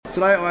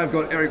Today I've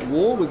got Eric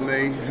Wall with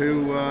me,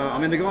 who,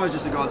 the guy's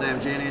just a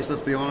goddamn genius,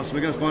 let's be honest.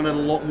 We're going to find out a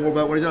lot more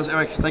about what he does.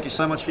 Eric, thank you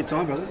so much for your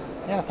time, brother.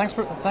 Yeah, thanks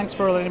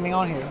for letting me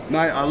on here.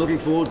 Mate, I'm looking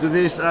forward to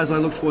this as I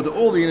look forward to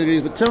all the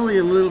interviews, but tell me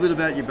a little bit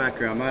about your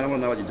background, mate. I want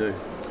to know what you do.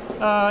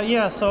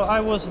 So I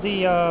was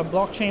the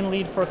blockchain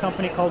lead for a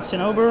company called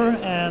Cinnober,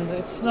 and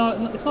it's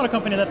not a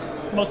company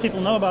that most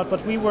people know about,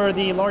 but we were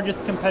the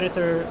largest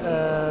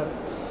competitor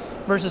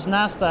versus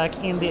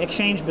Nasdaq in the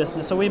exchange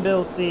business. So we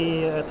built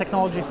the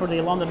technology for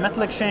the London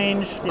Metal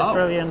Exchange, the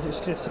Australian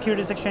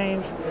Securities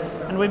Exchange,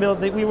 and we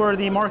were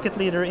the market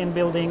leader in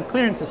building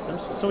clearing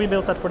systems. So we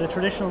built that for the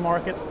traditional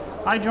markets.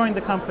 I joined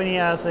the company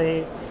as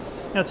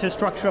to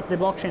structure up the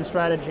blockchain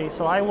strategy.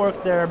 So I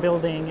worked there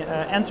building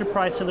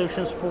enterprise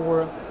solutions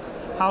for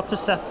how to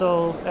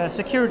settle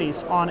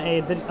securities on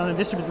a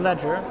distributed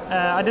ledger.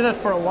 I did that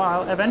for a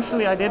while.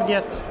 Eventually, I did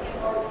get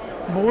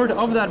bored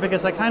of that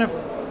because I kind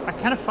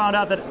of found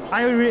out that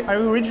I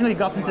originally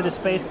got into this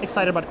space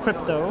excited about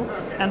crypto,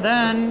 and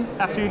then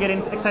after you get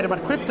excited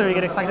about crypto, you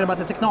get excited about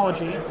the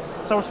technology.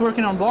 So I was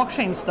working on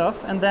blockchain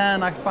stuff, and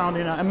then I found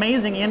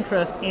amazing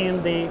interest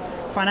in the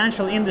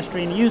financial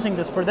industry and using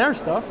this for their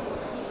stuff.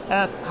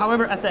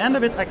 However, at the end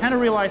of it, I kind of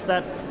realized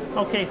that,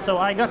 okay, so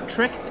I got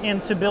tricked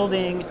into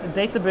building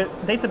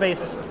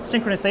database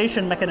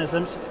synchronization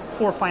mechanisms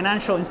for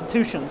financial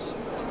institutions.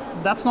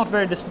 That's not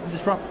very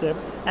disruptive,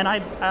 and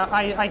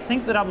I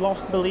think that I've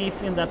lost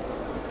belief in that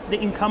the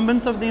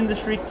incumbents of the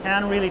industry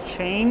can really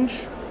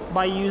change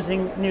by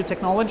using new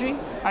technology.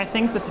 I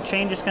think that the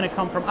change is going to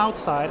come from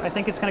outside. I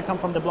think it's going to come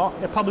from the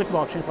public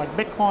blockchains like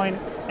Bitcoin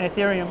and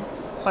Ethereum.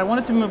 So I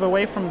wanted to move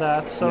away from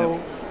that. So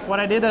what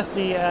I did at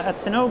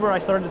Cinnober, I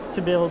started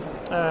to build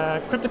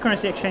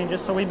cryptocurrency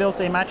exchanges. So we built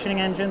a matching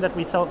engine that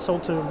we sold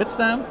to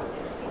Bitstamp.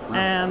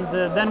 And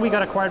then we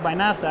got acquired by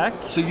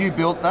Nasdaq. So you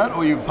built that,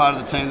 or you were part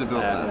of the team that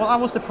built that? Well, I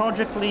was the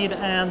project lead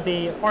and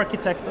the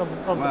architect of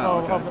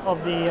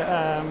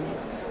the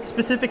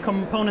specific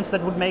components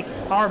that would make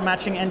our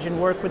matching engine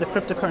work with the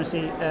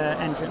cryptocurrency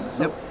engine.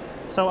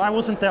 So I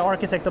wasn't the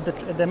architect of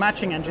the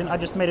matching engine. I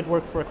just made it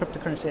work for a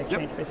cryptocurrency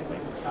exchange, basically.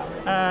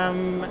 But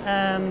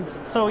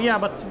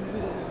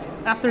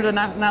after the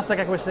Nasdaq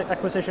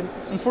acquisition,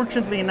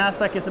 unfortunately,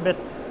 Nasdaq is a bit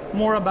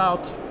more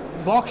about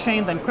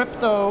blockchain than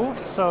crypto,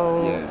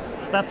 so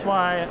that's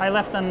why I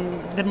left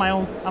and did my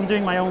own. I'm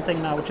doing my own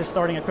thing now, which is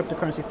starting a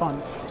cryptocurrency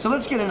fund. So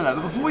let's get into that.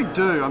 But before we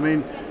do,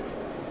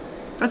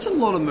 that's a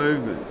lot of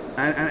movement,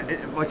 and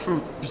from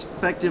a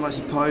perspective, I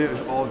suppose,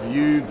 of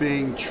you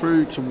being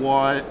true to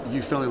why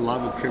you fell in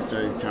love with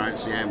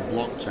cryptocurrency and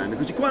blockchain,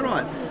 because you're quite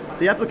right.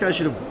 The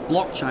application of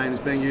blockchain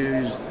is being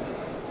used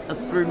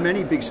through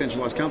many big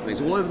centralized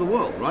companies all over the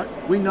world, right?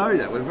 We know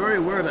that. We're very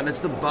aware of that, and it's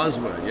the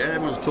buzzword, yeah?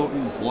 Everyone's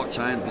talking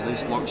blockchain,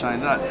 this,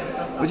 blockchain,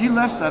 that. But you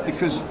left that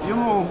because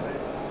your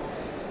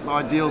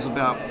ideals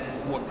about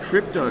what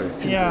crypto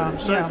can do.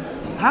 So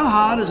how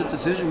hard as a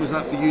decision was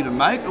that for you to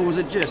make, or was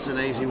it just an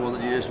easy one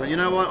that you just went, you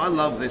know what, I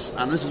love this,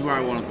 and this is where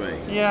I want to be?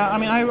 Yeah,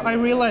 I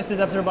realized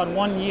that after about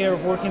 1 year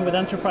of working with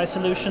enterprise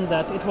solution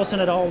that it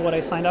wasn't at all what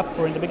I signed up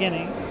for in the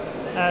beginning.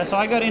 So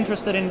I got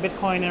interested in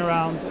Bitcoin in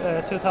around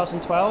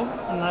 2012,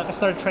 and I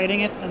started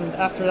trading it, and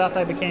after that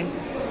I became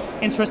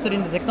interested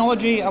in the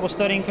technology. I was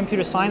studying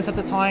computer science at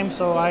the time,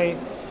 so I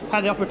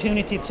had the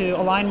opportunity to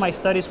align my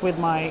studies with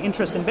my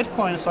interest in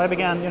Bitcoin, so I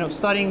began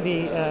studying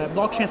the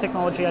blockchain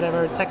technology at a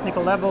very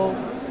technical level,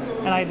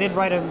 and I did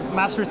write a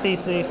master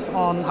thesis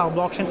on how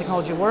blockchain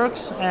technology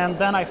works, and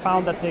then I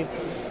found that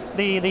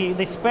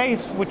the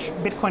space which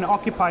Bitcoin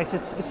occupies,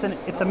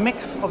 it's a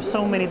mix of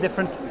so many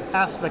different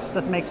aspects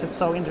that makes it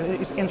so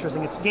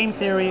interesting. It's game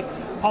theory,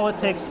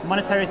 politics,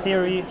 monetary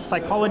theory,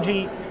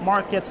 psychology,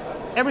 markets,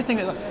 everything.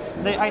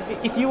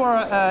 If you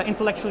are an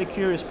intellectually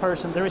curious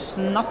person, there's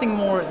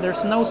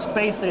no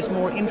space that is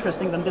more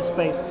interesting than this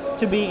space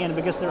to be in,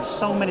 because there are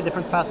so many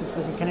different facets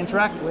that you can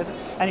interact with,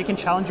 and you can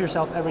challenge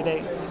yourself every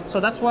day.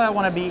 So that's why I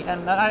want to be,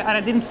 and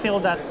I didn't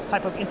feel that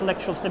type of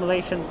intellectual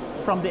stimulation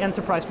from the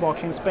enterprise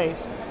blockchain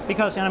space,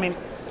 because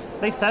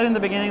they said in the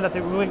beginning that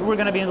we're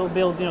going to be able to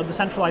build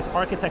decentralized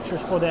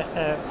architectures for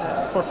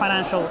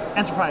financial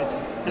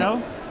enterprise,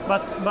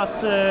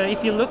 But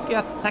if you look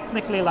at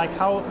technically like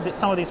how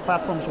some of these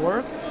platforms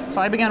work,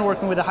 so I began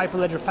working with the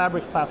Hyperledger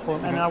Fabric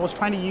platform, and I was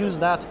trying to use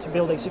that to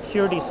build a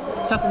securities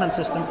settlement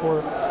system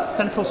for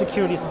central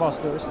securities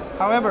depositors.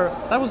 However,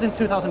 that was in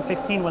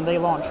 2015 when they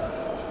launched.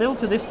 Still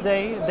to this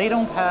day, they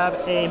don't have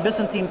a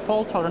Byzantine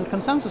fault-tolerant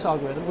consensus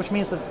algorithm, which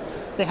means that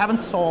they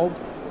haven't solved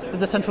the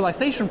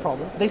decentralization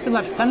problem. They still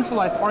have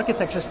centralized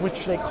architectures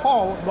which they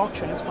call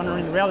blockchains, when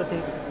in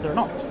reality they're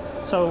not.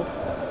 So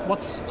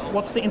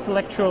what's the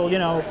intellectual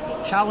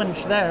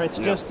challenge there? It's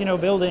just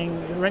building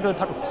a regular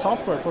type of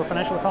software for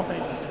financial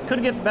companies.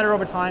 Could get better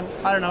over time.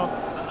 I don't know.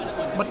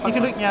 But if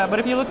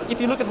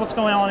you look at what's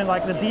going on in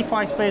like the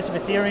DeFi space of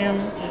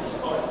Ethereum,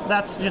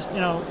 that's just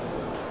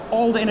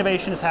all the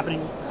innovation is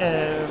happening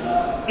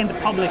in the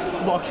public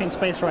blockchain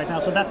space right now.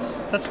 So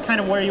that's kind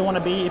of where you want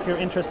to be if you're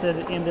interested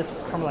in this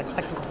from like a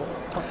technical point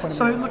of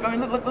So view. look, I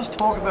mean, let's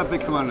talk about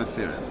Bitcoin and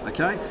Ethereum,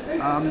 okay?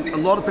 A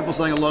lot of people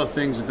saying a lot of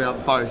things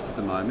about both at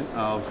the moment.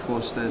 Of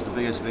course, there's the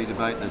BSV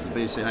debate, there's the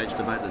BCH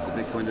debate, there's the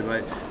Bitcoin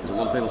debate. There's a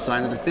lot of people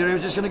saying that Ethereum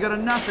is just going to go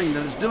to nothing,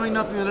 that it's doing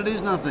nothing, that it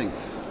is nothing.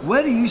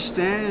 Where do you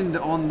stand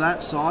on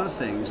that side of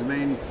things? I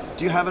mean,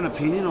 do you have an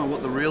opinion on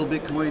what the real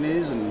Bitcoin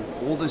is and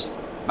all this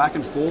back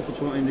and forth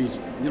between these,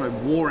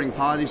 warring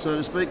parties, so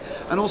to speak?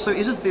 And also,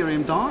 is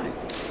Ethereum dying?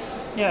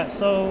 Yeah,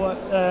 so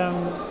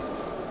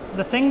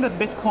the thing that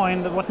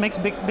what makes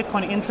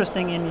Bitcoin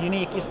interesting and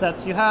unique is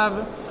that you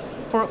have,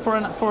 for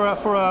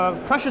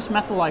a precious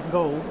metal like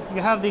gold, you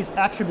have these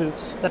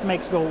attributes that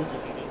makes gold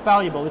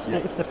valuable.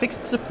 It's the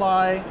fixed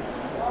supply.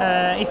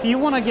 If you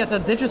want to get a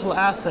digital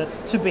asset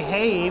to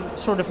behave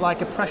sort of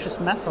like a precious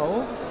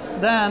metal,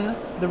 then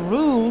the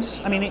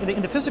rules, I mean,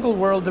 in the physical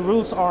world, the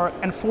rules are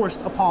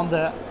enforced upon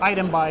the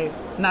item by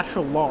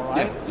natural law,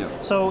 right? Yeah.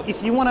 So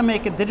if you want to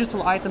make a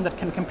digital item that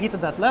can compete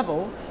at that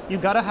level, you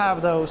got to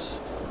have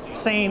those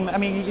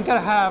you got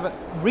to have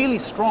really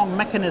strong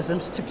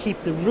mechanisms to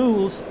keep the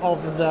rules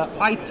of the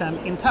item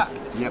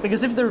intact. Yep.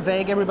 Because if they're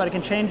vague, everybody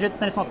can change it,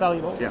 then it's not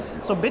valuable. Yeah.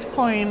 So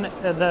Bitcoin,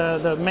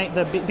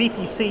 the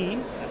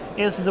BTC,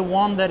 is the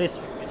one that is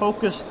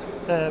focused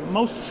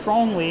most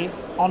strongly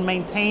on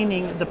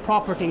maintaining the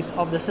properties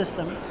of the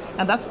system,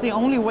 and that's the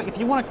only way. If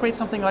you want to create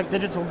something like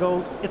digital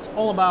gold, it's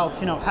all about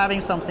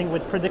having something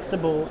with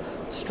predictable,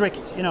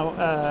 strict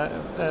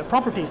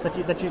properties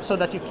so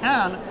that you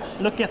can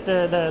look at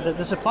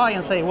the supply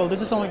and say, well,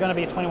 this is only going to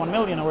be 21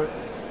 million, or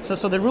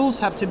so the rules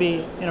have to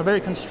be very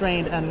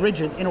constrained and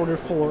rigid in order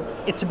for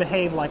it to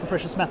behave like a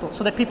precious metal,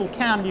 so that people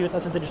can view it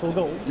as a digital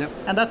gold. Yep.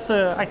 And that's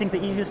I think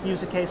the easiest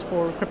use case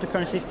for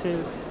cryptocurrencies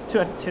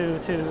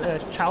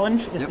to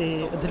challenge is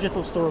the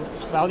digital store of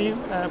value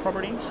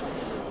property.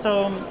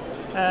 So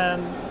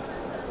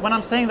when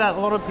I'm saying that, a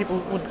lot of people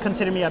would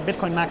consider me a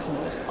Bitcoin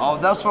maximalist. Oh,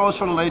 that's what I was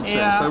trying to lead to.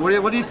 Yeah. So what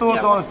are your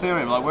thoughts on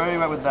Ethereum? Like, where are you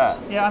at with that?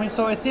 Yeah, I mean,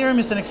 so Ethereum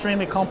is an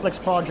extremely complex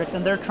project,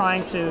 and they're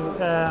trying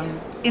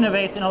to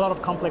innovate in a lot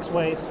of complex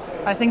ways.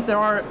 I think there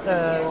are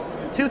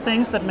two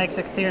things that makes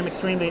Ethereum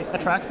extremely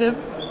attractive,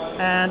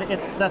 and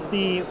it's that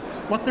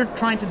what they're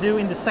trying to do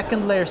in the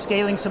second layer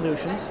scaling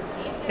solutions,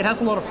 it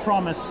has a lot of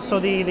promise. So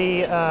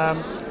the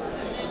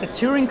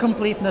Turing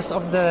completeness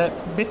of the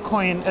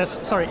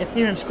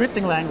Ethereum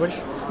scripting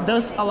language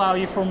does allow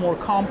you for more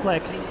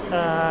complex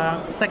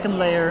second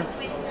layer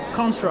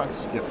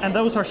constructs, and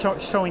those are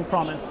showing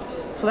promise.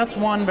 So that's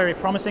one very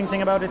promising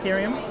thing about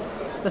Ethereum.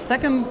 The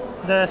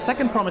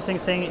second promising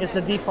thing is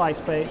the DeFi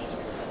space.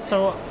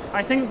 So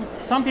I think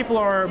some people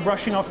are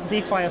brushing off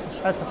DeFi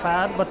as a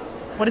fad, but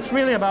what it's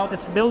really about,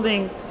 it's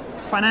building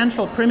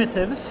financial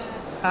primitives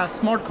as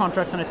smart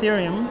contracts on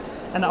Ethereum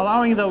and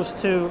allowing those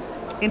to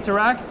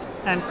interact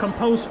and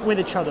compose with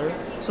each other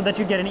so that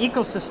you get an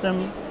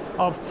ecosystem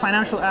of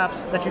financial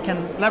apps that you can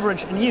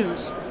leverage and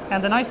use.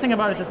 And the nice thing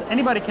about it is that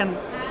anybody can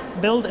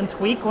build and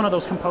tweak one of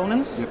those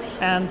components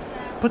and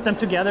put them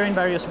together in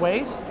various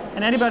ways,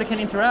 and anybody can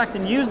interact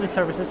and use the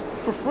services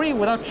for free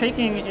without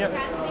taking.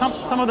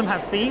 Some of them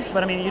have fees,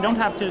 but I mean, you don't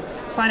have to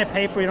sign a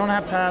paper, you don't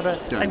have to have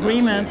an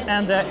agreement,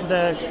 and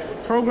the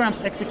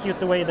programs execute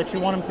the way that you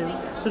want them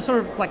to. So it's sort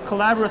of like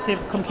collaborative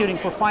computing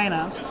for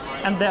finance,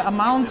 and the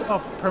amount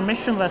of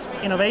permissionless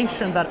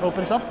innovation that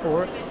opens up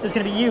for is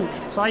going to be huge.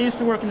 So I used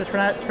to work in the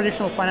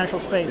traditional financial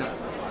space.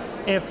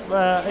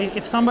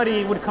 If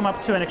somebody would come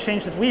up to an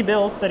exchange that we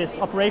built that is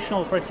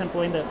operational, for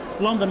example, in the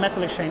London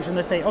Metal Exchange, and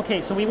they say,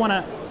 okay, so we want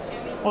to,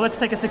 well, let's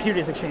take a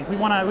securities exchange. We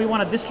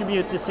want to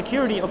distribute the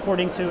security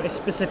according to a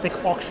specific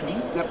auction.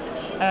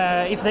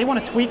 If they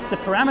want to tweak the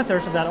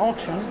parameters of that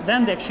auction,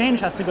 then the exchange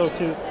has to go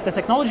to the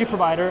technology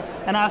provider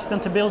and ask them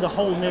to build a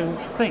whole new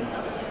thing.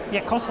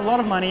 Yeah, it costs a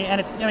lot of money,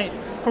 and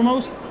for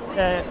most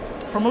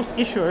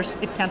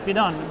issuers, it can't be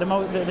done.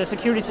 The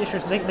securities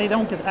issuers, they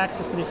don't get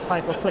access to this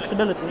type of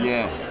flexibility.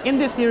 In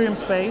the Ethereum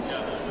space,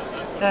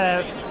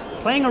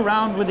 playing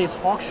around with these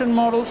auction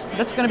models,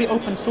 that's going to be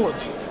open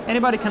source.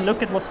 Anybody can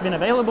look at what's been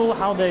available,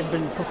 how they've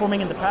been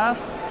performing in the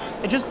past.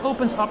 It just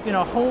opens up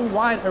a whole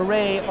wide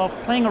array of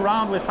playing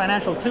around with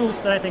financial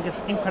tools that I think is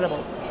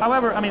incredible.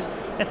 However, I mean,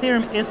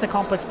 Ethereum is a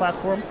complex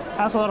platform,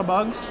 has a lot of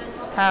bugs,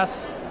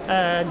 has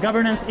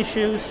governance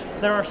issues.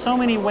 There are so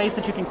many ways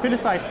that you can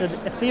criticize the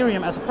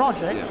Ethereum as a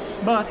project,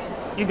 but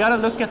you got to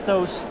look at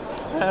those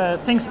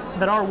things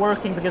that are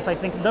working, because I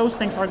think those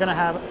things are going to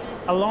have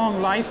a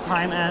long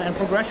lifetime and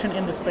progression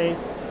in the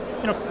space.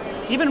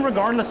 Even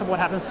regardless of what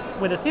happens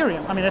with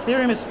Ethereum. I mean,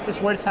 Ethereum is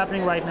where it's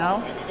happening right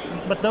now,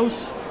 but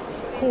those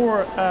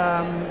core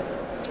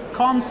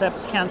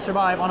concepts can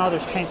survive on other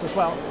chains as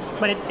well.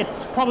 But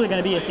it's probably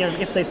going to be Ethereum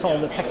if they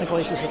solve the technical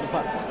issues of the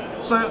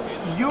platform. So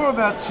you're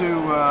about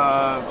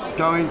to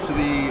go into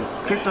the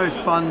crypto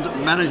fund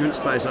management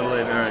space, I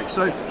believe, Eric.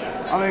 So,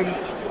 I mean,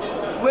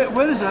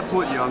 where does that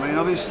put you? I mean,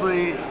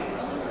 obviously,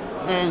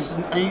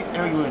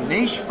 are you a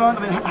niche fund?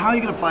 I mean, how are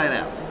you going to play it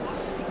out?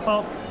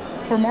 Well,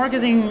 for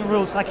marketing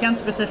rules, I can't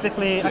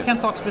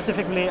talk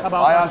specifically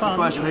about I our asked the fund.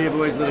 question, he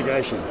avoids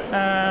litigation.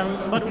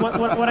 But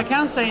what I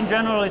can say in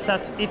general is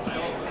that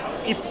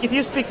if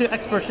you speak to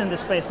experts in this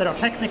space that are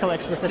technical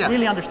experts that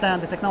really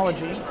understand the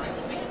technology,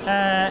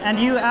 and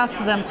you ask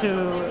them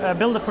to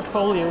build a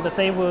portfolio that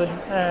they would,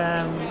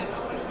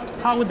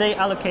 how would they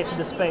allocate to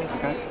the space?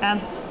 Okay.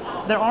 And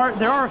there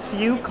are a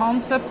few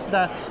concepts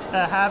that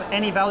have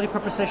any value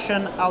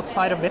proposition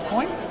outside of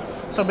Bitcoin.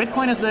 So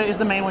Bitcoin is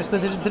the main one, it's the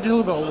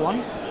digital gold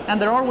one, and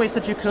there are ways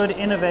that you could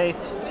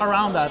innovate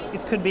around that.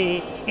 It could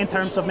be in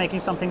terms of making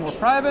something more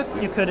private.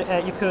 You could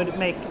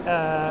make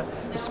the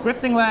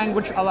scripting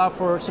language allow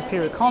for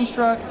superior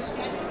constructs,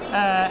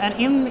 and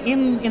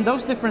in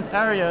those different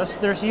areas,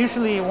 there's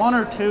usually one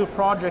or two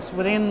projects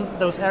within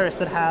those areas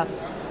that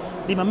has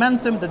the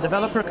momentum, the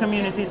developer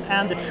communities,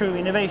 and the true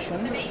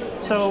innovation.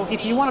 So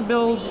if you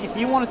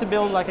wanted to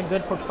build like a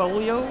good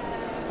portfolio,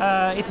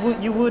 I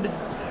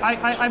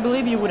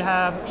believe you would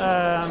have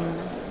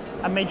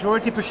a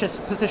majority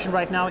position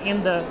right now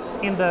in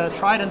the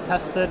tried and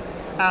tested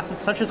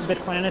assets such as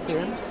Bitcoin and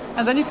Ethereum,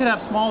 and then you could have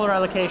smaller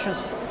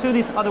allocations to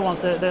these other ones,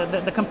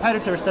 the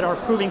competitors that are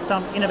proving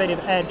some innovative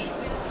edge,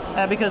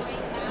 because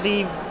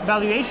the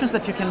valuations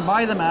that you can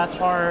buy them at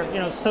are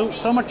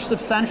so much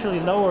substantially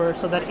lower,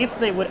 so that if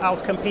they would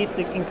outcompete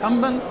the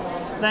incumbent,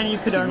 then you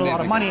could earn a lot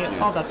of money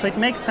on that. So it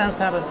makes sense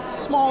to have a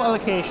small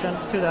allocation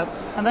to that,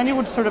 and then you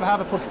would sort of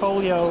have a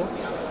portfolio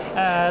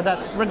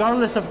that,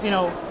 regardless of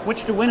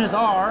which the winners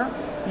are,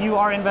 you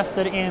are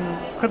invested in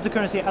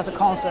cryptocurrency as a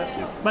concept.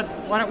 Yeah. But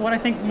what I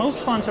think most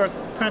funds are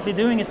currently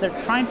doing is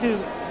they're trying to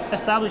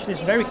establish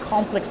these very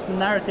complex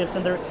narratives,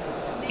 and they're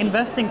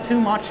investing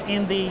too much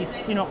in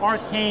these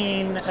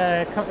arcane,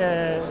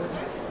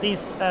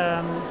 these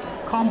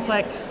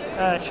complex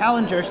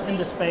challengers in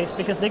the space,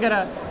 because they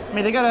gotta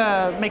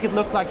make it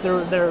look like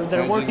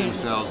they're working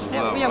themselves as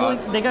well. Yeah, right?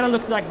 well, they gotta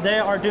look like they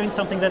are doing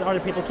something that other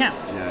people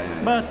can't. Yeah.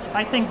 But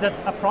I think that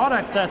a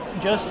product that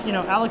just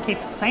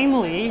allocates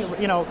sanely,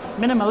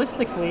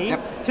 minimalistically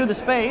to the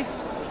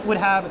space would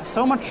have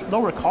so much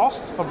lower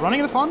costs of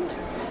running the fund,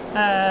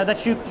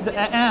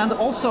 and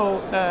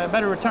also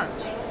better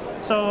returns.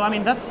 So, I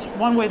mean, that's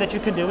one way that you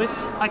could do it.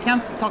 I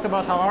can't talk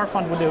about how our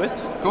fund would do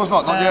it. Of course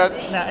not yet.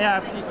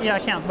 Yeah, I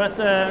can't. But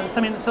that's,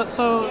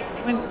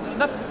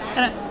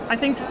 and I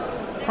think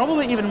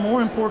probably even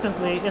more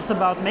importantly is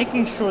about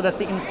making sure that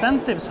the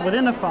incentives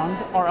within a fund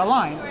are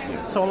aligned.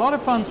 So a lot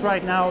of funds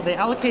right now, they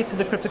allocate to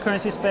the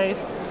cryptocurrency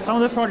space. Some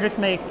of the projects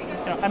make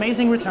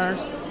amazing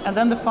returns, and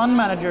then the fund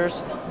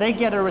managers, they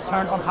get a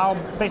return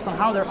based on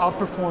how they're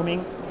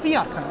outperforming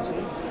fiat currency.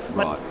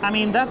 But Right. I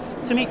mean, that's,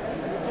 to me,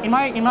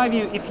 in my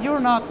view, if you're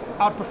not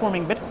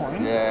outperforming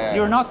Bitcoin,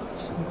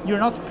 you're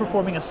not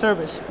performing a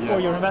service for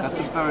your investors.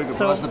 That's a very good.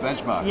 So, that's the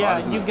benchmark. Yeah,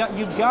 right,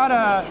 you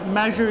gotta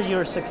measure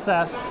your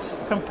success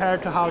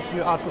compared to how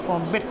you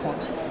outperform Bitcoin.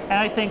 And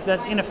I think that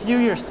in a few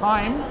years'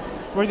 time,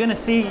 we're going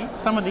to see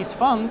some of these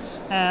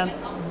funds, and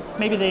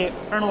maybe they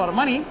earn a lot of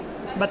money,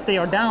 but they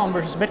are down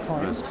versus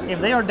Bitcoin. If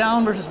they are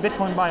down versus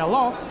Bitcoin by a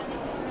lot,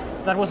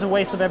 that was a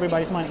waste of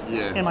everybody's money,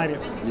 in my view.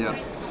 Yeah.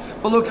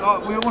 Well, look,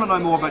 we want to know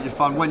more about your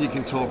fund, when you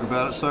can talk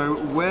about it. So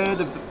where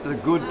do the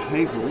good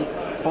people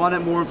find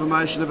out more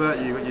information about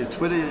you? Your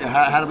Twitter,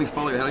 how do we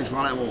follow you? How do we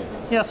find out more?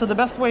 Yeah, so the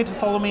best way to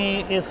follow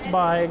me is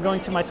by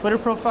going to my Twitter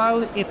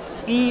profile. It's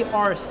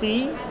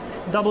ERCWL.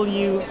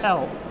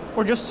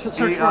 Or just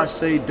search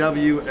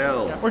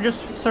ERCWL. or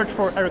just search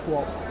for Eric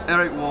Wall.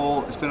 Eric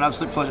Wall, it's been an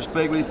absolute pleasure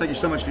speaking with you. Thank you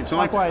so much for your time.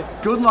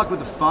 Likewise. Good luck with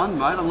the fund,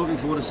 mate. I'm looking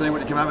forward to seeing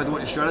what you come out with and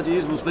what your strategy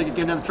is. We'll speak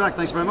again down the track.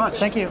 Thanks very much.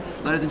 Thank you.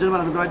 Ladies and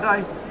gentlemen, have a great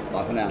day.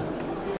 Bye for now.